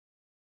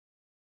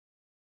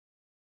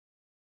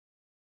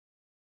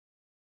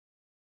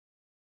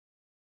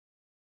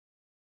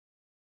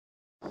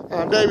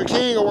I'm David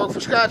King. I work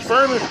for Scotch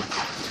Furman.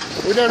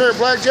 We're down here at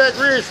Blackjack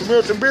Ridge for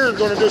Milton Beard.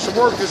 Going to do some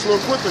work at this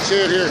little equipment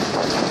shed here.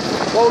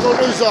 What we're going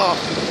to do is,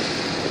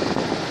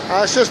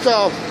 it's just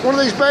one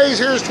of these bays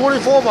here is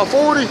 24 by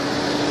 40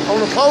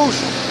 on the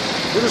post.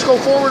 We just go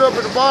forward up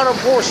at the bottom,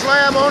 pour a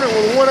slab on it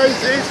with a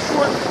 1/8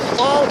 foot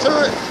fall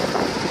to it.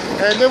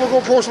 And then we're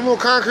going to pour some little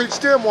concrete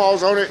stem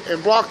walls on it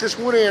and block this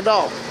one end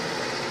off.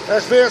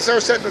 That's Vince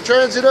there setting the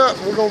transit up.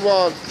 We're going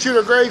to shoot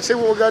our grade, see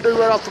what we got to do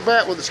right off the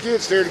bat with the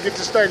skid steer to get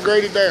this thing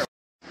graded down.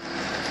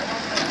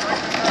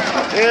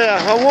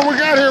 Yeah, what we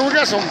got here, we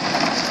got some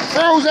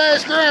froze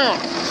ass ground.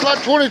 It's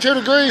like 22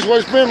 degrees where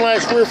it's been the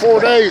last 3 or 4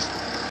 days.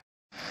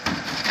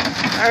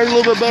 There's a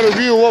little bit better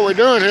view of what we're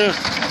doing here.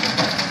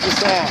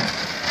 Just,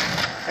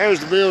 there's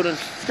the building.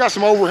 It's got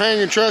some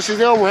overhanging trusses.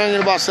 They're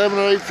overhanging about 7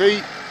 or 8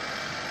 feet.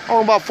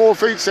 On about 4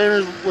 feet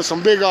centered with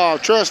some big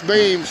truss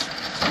beams.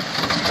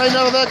 Ain't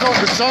none of that gonna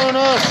concern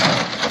us.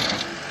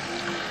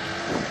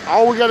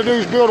 All we gotta do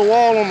is build a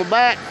wall on the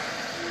back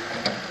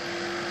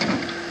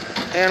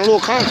and a little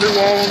concrete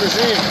wall on this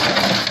end.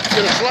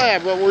 Get a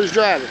slab right where he's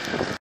driving.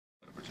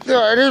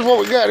 Yeah, and here's what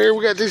we got here.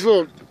 We got these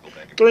little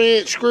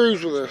 3-inch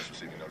screws with a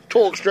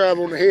Torx drive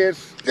on the head.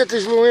 Got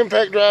these little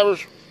impact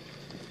drivers.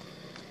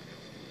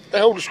 They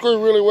hold the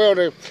screw really well.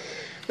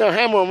 They'll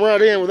hammer them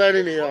right in without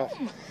any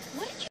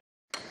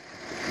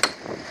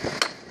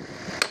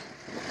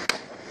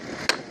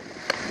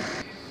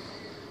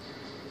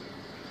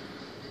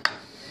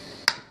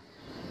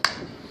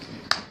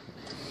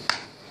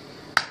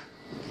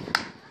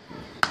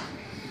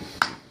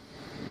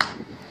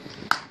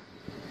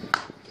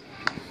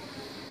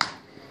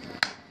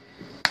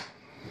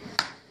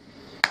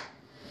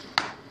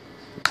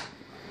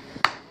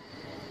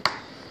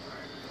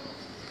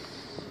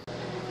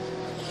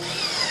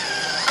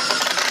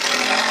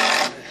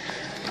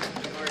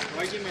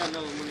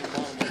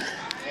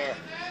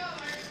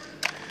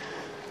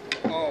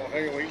Oh,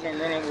 hang on, he's gonna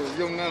run over and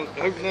give him that,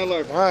 hook that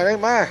lever. All right, ain't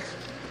mine.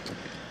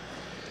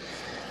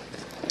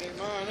 Ain't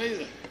mine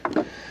either.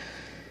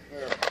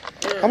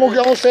 There. I'm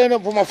gonna stand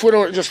up and put my foot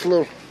on it just a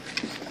little.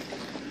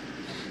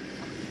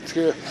 It's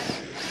good.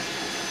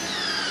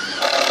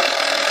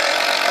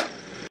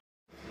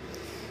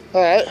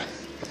 All right,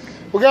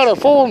 we got our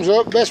forms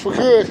up best we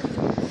could.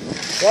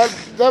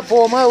 That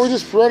form out, we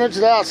just run it to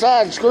the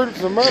outside and screwed it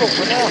to the metal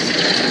for now.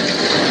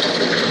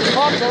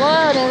 Popped the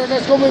line on it,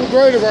 that's gonna be the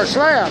grade of our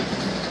slab.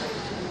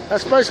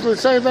 That's basically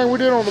the same thing we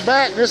did on the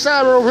back. This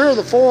side over here,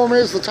 the form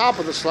is the top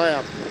of the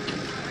slab.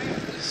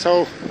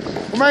 So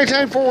we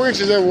maintain 4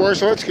 inches everywhere,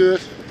 so that's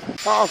good.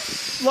 A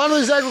lot of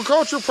these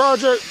agricultural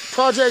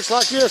projects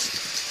like this,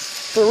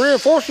 for the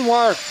reinforcement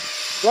wire,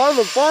 a lot of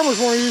the farmers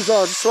want to use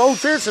just old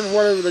fencing or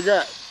whatever they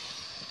got.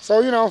 So,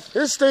 you know,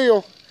 it's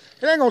steel.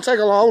 It ain't gonna take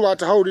a whole lot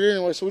to hold it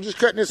anyway, so we're just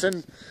cutting this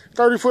in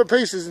 30-foot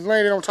pieces and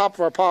laying it on top of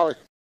our poly.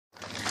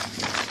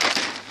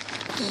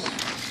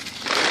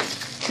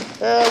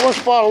 Yeah, one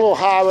spot a little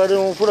high right there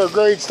when we put our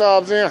grade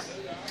stobs in.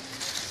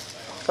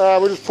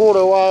 We just pulled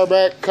our wire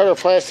back, cut our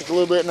plastic a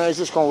little bit, and now he's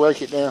just gonna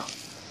rake it down.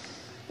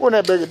 Wasn't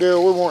that big a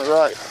deal, we want it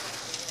right.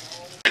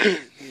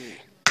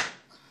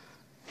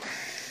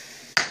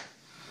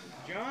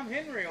 John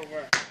Henry over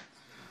there.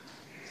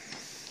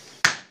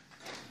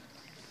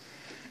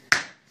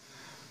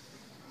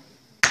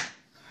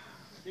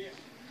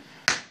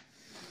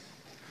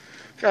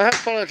 I have to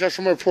probably have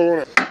somebody pull on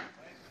it.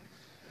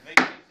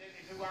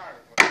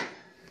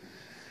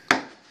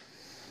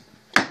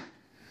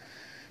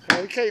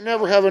 We can't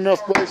never have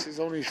enough braces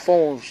on these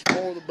forms. The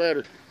more the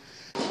better.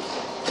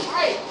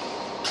 Hey,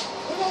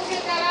 we're gonna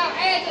get that out.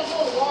 Add this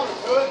little water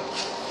to it.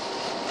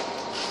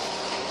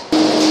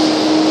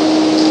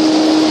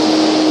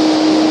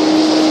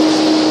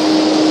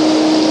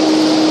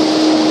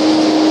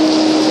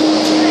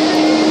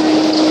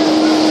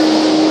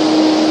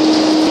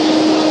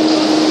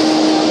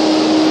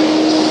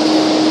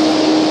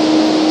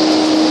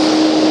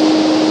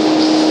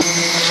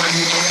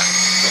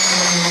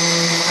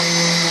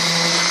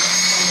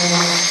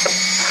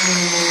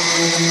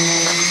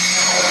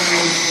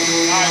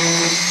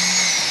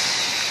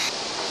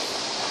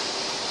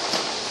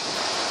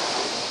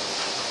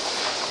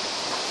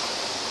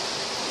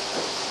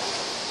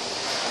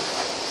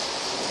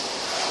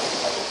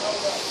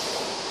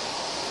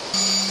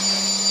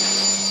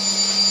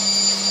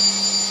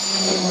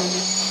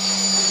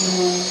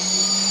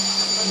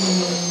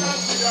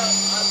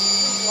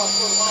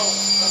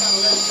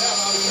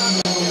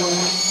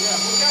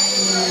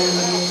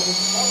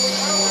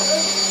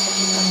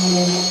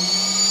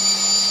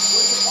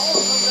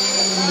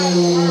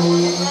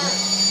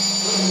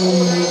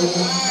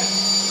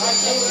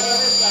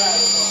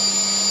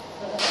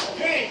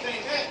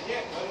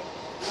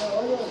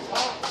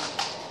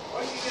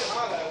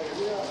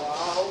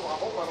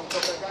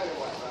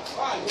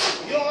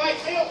 You don't like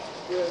milk?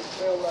 Yeah, it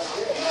smells like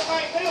that. You don't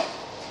like milk?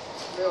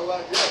 It smells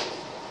like that.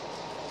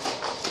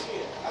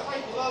 Yeah, I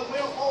think you love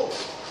milk more.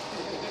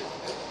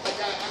 I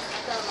kind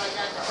of like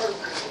that to hurt.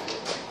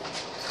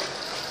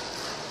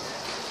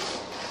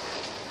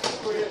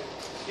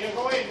 Yeah,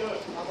 go ahead and do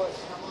it. How much?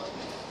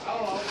 I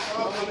don't know.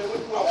 want it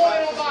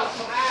about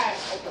 5.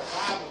 Okay,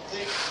 5 or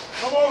 6.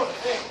 Come on,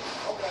 6.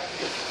 Okay.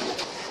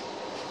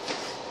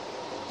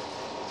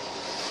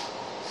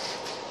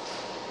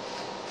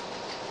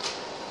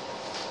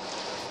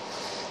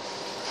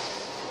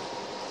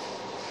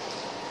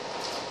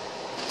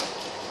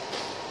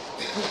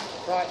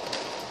 Right.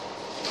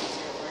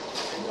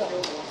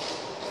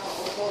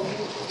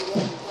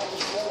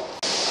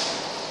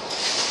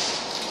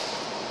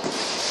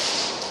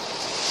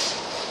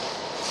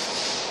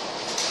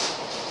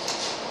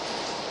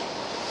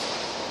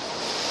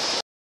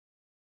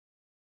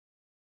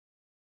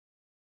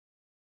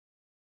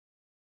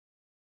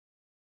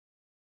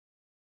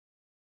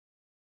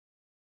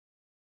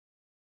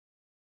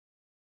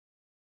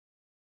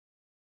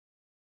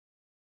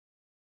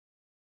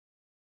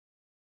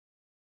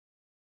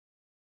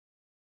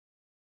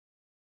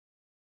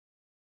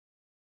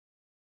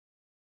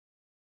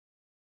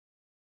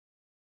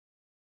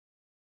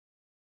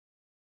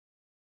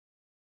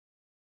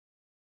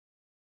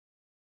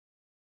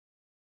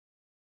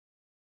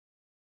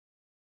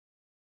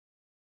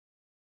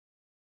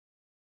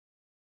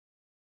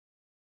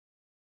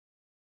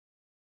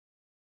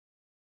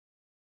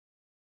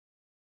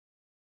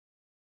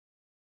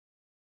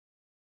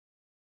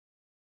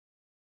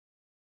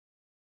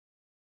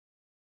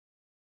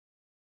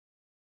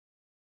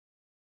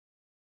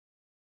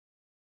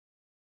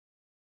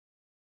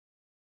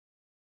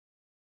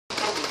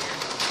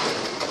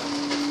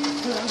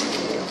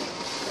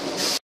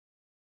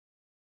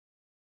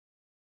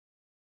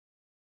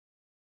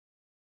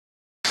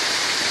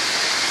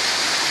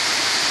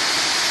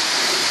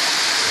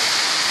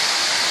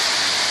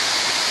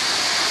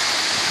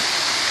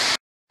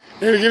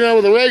 Need to get out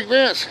with the rake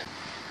vents.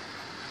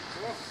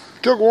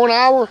 Took 1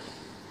 hour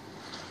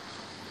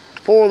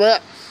to pour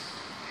that.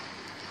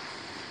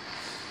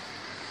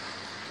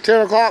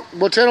 10 o'clock,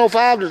 well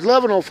 10:05 to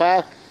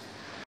 11:05.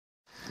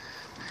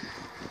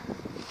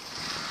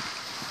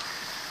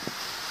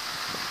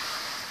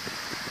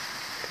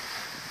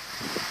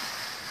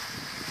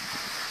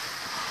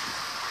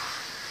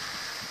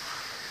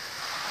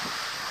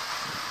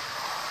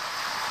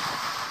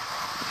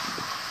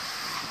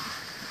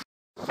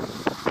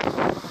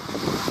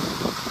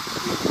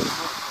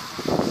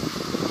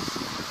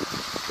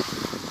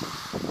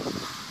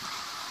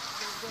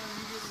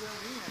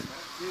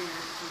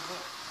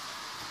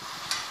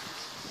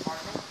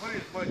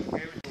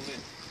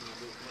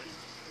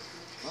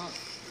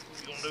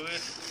 You gonna do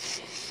it?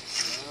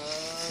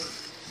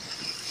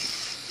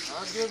 I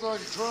guess I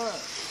can try.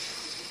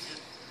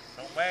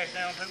 Don't bash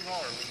down too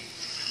hard.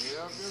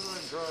 Yeah, I guess I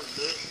can try to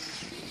do it.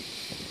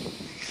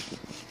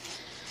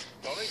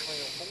 Oh, they clean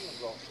them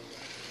forms off.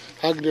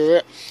 I can do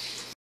it.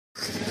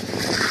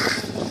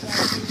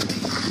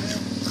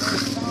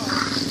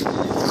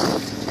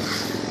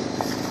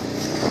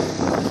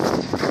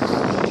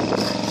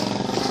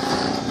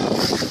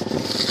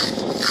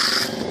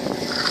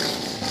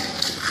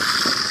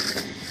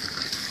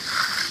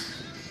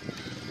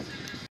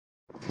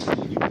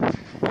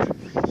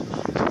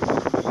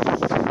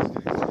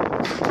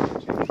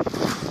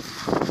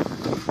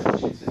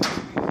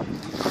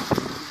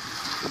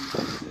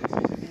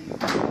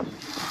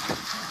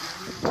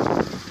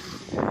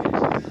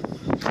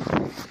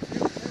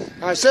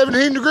 All right,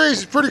 17 degrees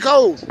is pretty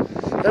cold.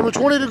 Every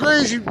 20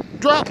 degrees, you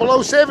drop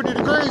below 70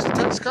 degrees. It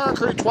takes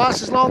concrete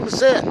twice as long to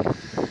set.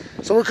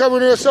 So we're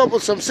covering this up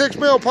with some 6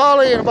 mil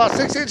poly and about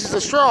 6 inches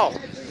of straw.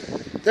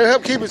 That'll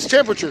help keep its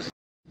temperature.